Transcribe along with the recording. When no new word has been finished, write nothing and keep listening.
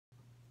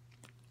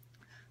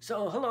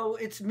So, hello,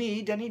 it's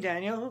me, Denny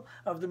Daniel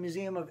of the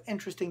Museum of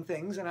Interesting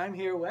Things, and I'm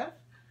here with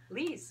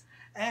Lise.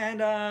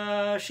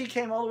 And she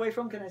came all the way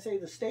from, can I say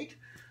the state?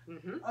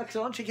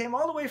 Excellent. She came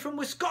all the way from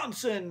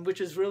Wisconsin, which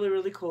is really,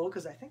 really cool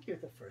because I think you're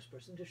the first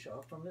person to show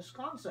up from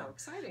Wisconsin. Oh,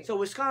 exciting. So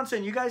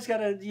Wisconsin, you guys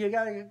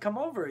gotta come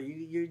over.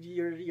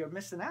 You're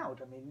missing out.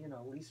 I mean, you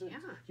know, Lisa,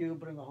 you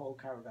bring a whole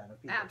caravan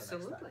of people.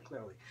 Absolutely. The next time,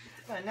 clearly.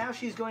 And now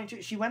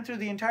she went through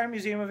the entire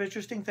Museum of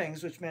Interesting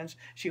Things, which meant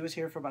she was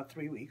here for about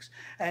 3 weeks.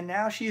 And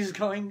now she's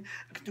going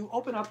to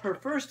open up her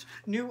first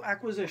new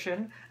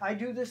acquisition. I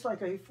do this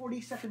like a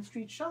 42nd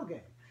Street shell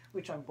game,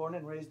 which I'm born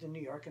and raised in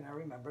New York, and I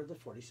remember the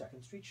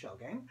 42nd Street shell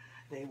game.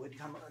 You would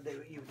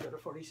go to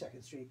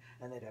 42nd Street,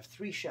 and they'd have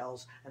 3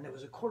 shells, and there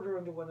was a quarter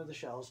under one of the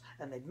shells,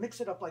 and they'd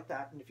mix it up like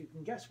that, and if you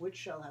can guess which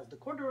shell has the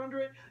quarter under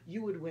it,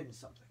 you would win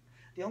something.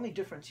 The only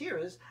difference here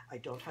is I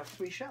don't have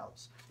 3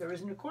 shells. There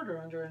isn't a quarter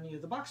under any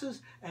of the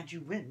boxes, and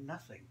you win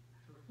nothing.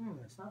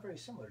 It's not very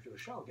similar to a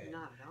shell game.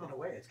 Not at all. In a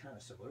way, it's kind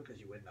of similar because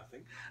you win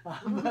nothing.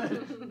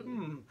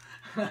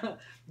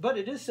 But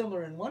it is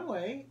similar in one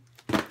way.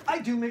 I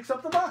do mix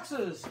up the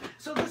boxes.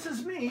 So this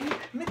is me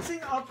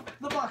mixing up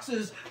the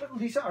boxes.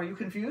 Lisa, are you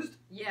confused?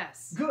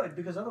 Yes. Good,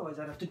 because otherwise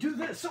I'd have to do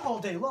this all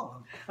day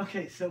long.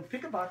 Okay, so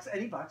pick a box,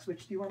 any box.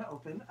 Which do you want to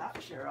open?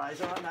 Your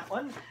eyes are on that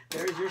one.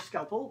 There's your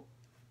scalpel.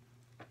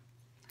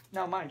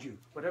 Now, mind you,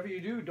 whatever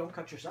you do, don't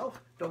cut yourself,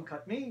 don't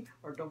cut me,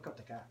 or don't cut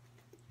the cat.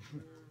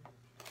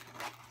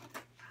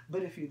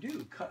 But if you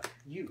do cut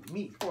you,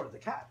 me, or the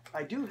cat,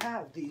 I do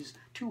have these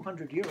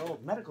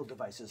 200-year-old medical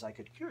devices I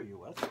could cure you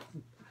with.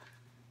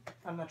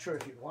 I'm not sure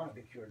if you'd want to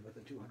be cured with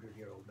a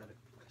 200-year-old medical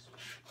device.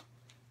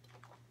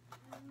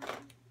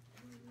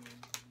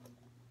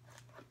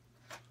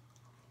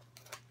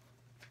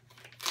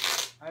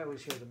 I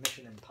always hear the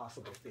Mission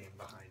Impossible theme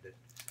behind it.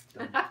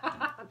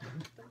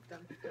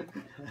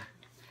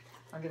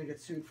 I'm going to get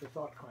sued for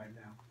thought crime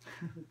now.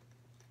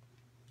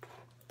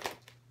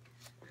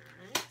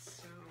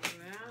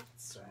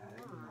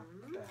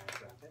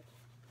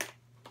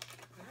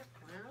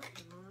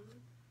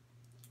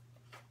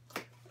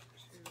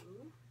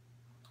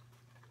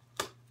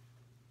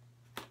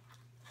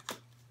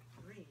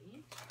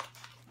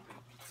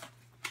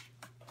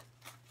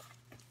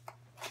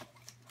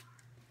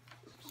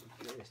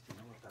 To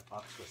know what that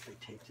box was, they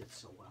taped it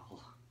so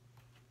well.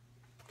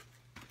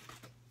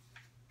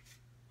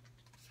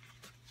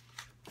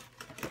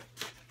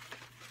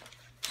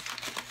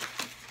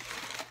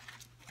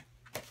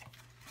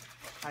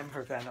 I'm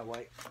Havana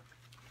White.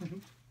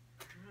 Right.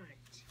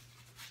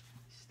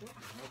 Still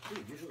don't know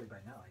too. Usually by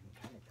now I can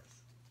kind of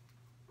guess.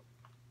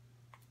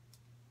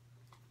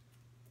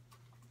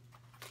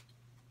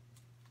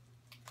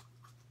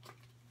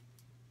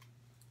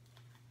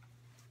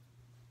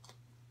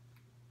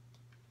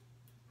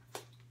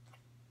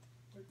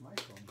 Where'd my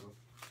phone go?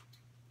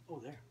 Oh,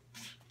 there.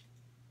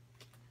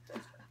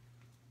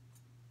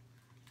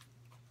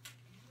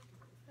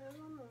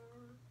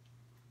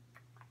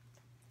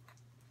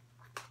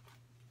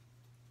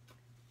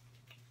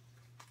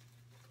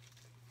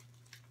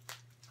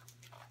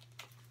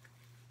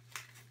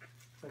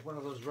 It's like one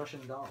of those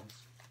Russian dolls.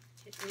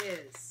 It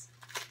is.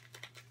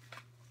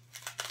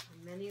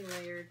 A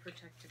many-layered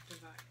protective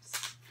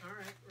device. All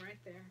right, right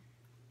there.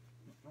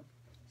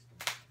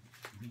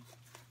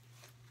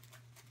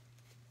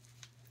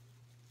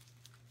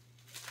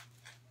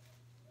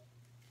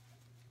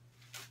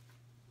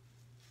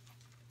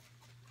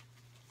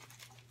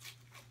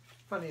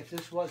 Funny, if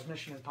this was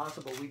Mission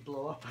Impossible, we'd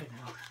blow up by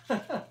now.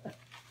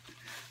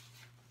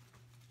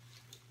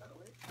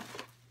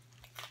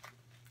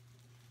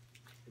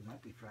 It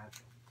might be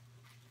fragile.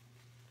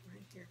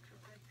 Right here,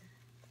 right there.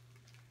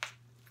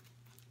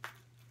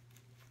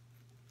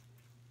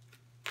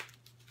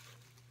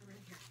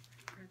 Right here,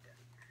 right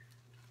there.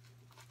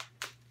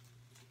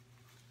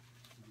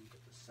 Let me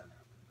get the center.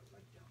 I'm going to go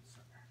right down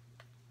center.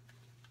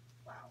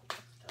 Wow,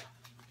 that's tough.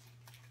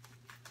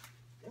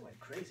 They went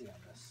crazy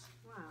on this.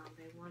 Wow,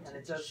 they wanted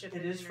And to ship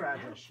it is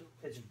fragile. international.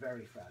 It's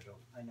very fragile.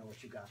 I know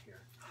what you got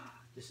here.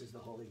 This is the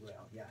Holy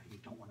Grail. Yeah, you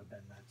don't want to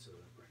bend that so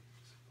it breaks.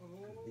 Oh,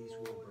 These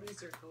will break.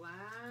 these are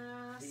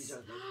glass. These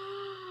are the...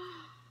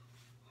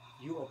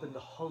 You opened the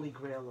Holy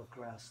Grail of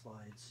grass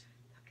slides.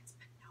 Look, it's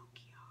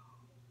Pinocchio.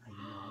 I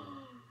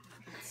know.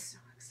 That's so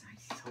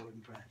exciting. I'm so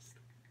impressed.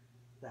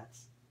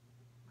 That's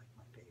like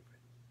my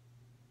favorite.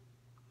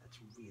 That's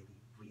really,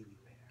 really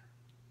rare.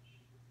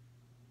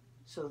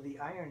 So the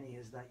irony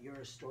is that you're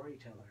a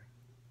storyteller.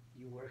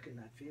 You work in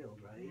that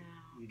field, right?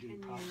 Now, You do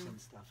pops and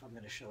stuff. I'm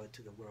going to show it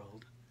to the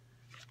world.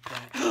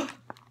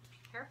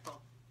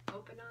 Careful.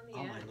 Open on the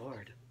Oh end. my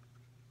lord.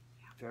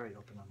 Very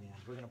open on the end.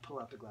 We're going to pull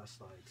out the glass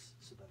slides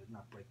so that it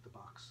not break the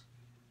box.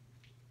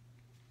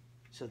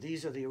 So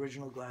these are the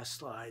original glass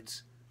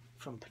slides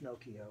from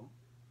Pinocchio.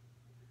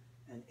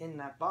 And in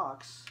that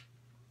box,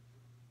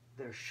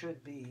 there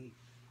should be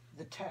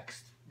the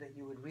text that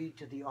you would read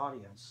to the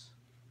audience.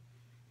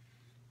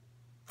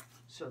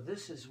 So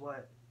this is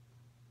what,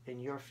 in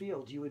your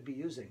field, you would be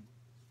using.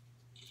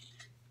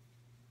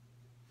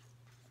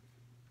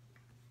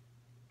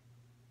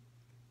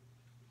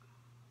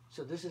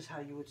 So this is how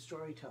you would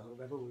storytell.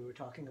 Remember we were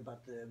talking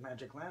about the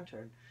magic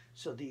lantern.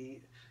 So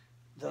the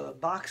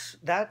box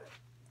that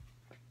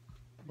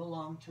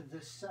belonged to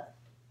this set.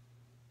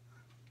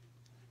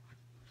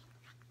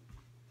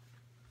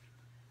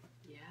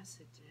 Yes,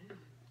 it did.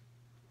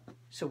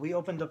 So we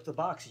opened up the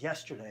box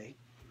yesterday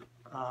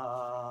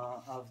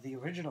of the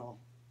original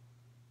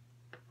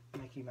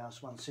Mickey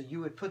Mouse one. So you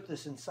would put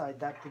this inside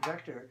that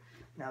projector.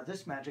 Now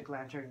this magic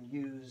lantern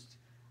used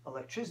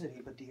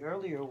electricity, but the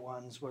earlier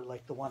ones were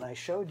like the one I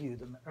showed you,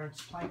 the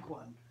Ernst Planck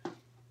one,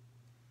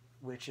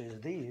 which is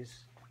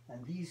these.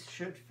 And these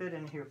should fit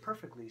in here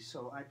perfectly.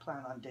 So I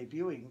plan on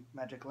debuting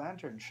magic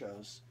lantern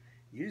shows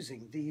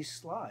using these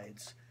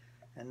slides.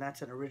 And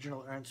that's an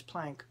original Ernst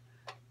Planck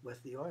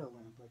with the oil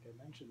lamp, like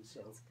I mentioned.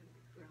 So That's gonna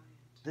be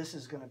brilliant. this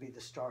is going to be the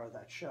star of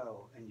that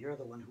show, and you're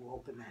the one who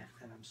opened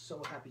it, and I'm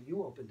so happy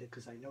you opened it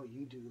because I know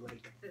you do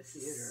like This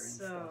theater and is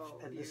stuff, so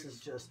and this is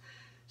beautiful. just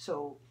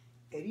so.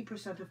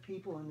 80% of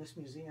people in this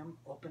museum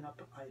open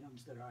up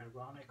items that are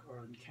ironic or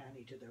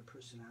uncanny to their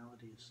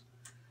personalities,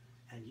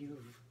 and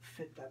you've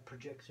fit that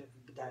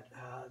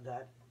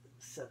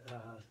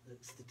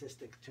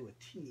statistic to a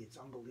T. It's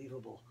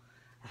unbelievable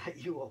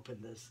that you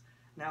opened this.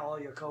 Now all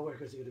your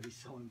coworkers are going to be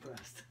so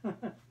impressed.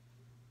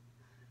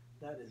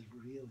 That is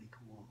really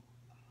cool.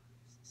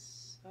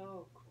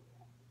 So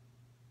cool.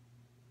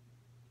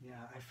 Yeah,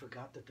 I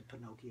forgot that the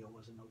Pinocchio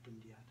wasn't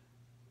opened yet.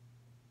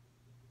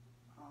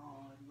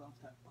 Oh, I love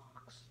that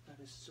box. That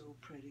is so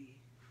pretty.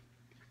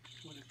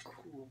 What a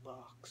cool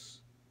box.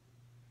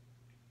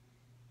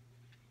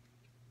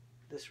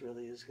 This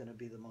really is going to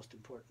be the most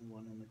important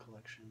one in the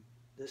collection.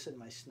 This and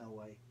my Snow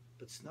White.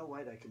 But Snow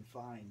White I can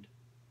find.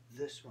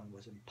 This one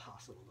was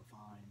impossible to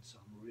find, so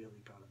I'm really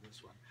proud of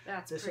this one.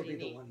 That's This will pretty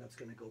be neat. the one that's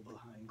going to go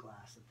behind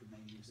glass at the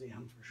main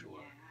museum for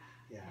sure.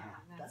 Yeah,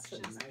 that's a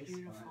just nice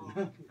beautiful.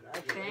 one.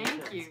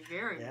 Congratulations. Thank you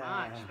very Yeah.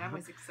 much. That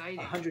was exciting.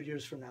 100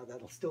 years from now,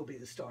 that'll still be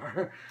the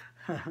star.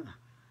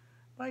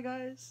 Bye,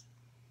 guys.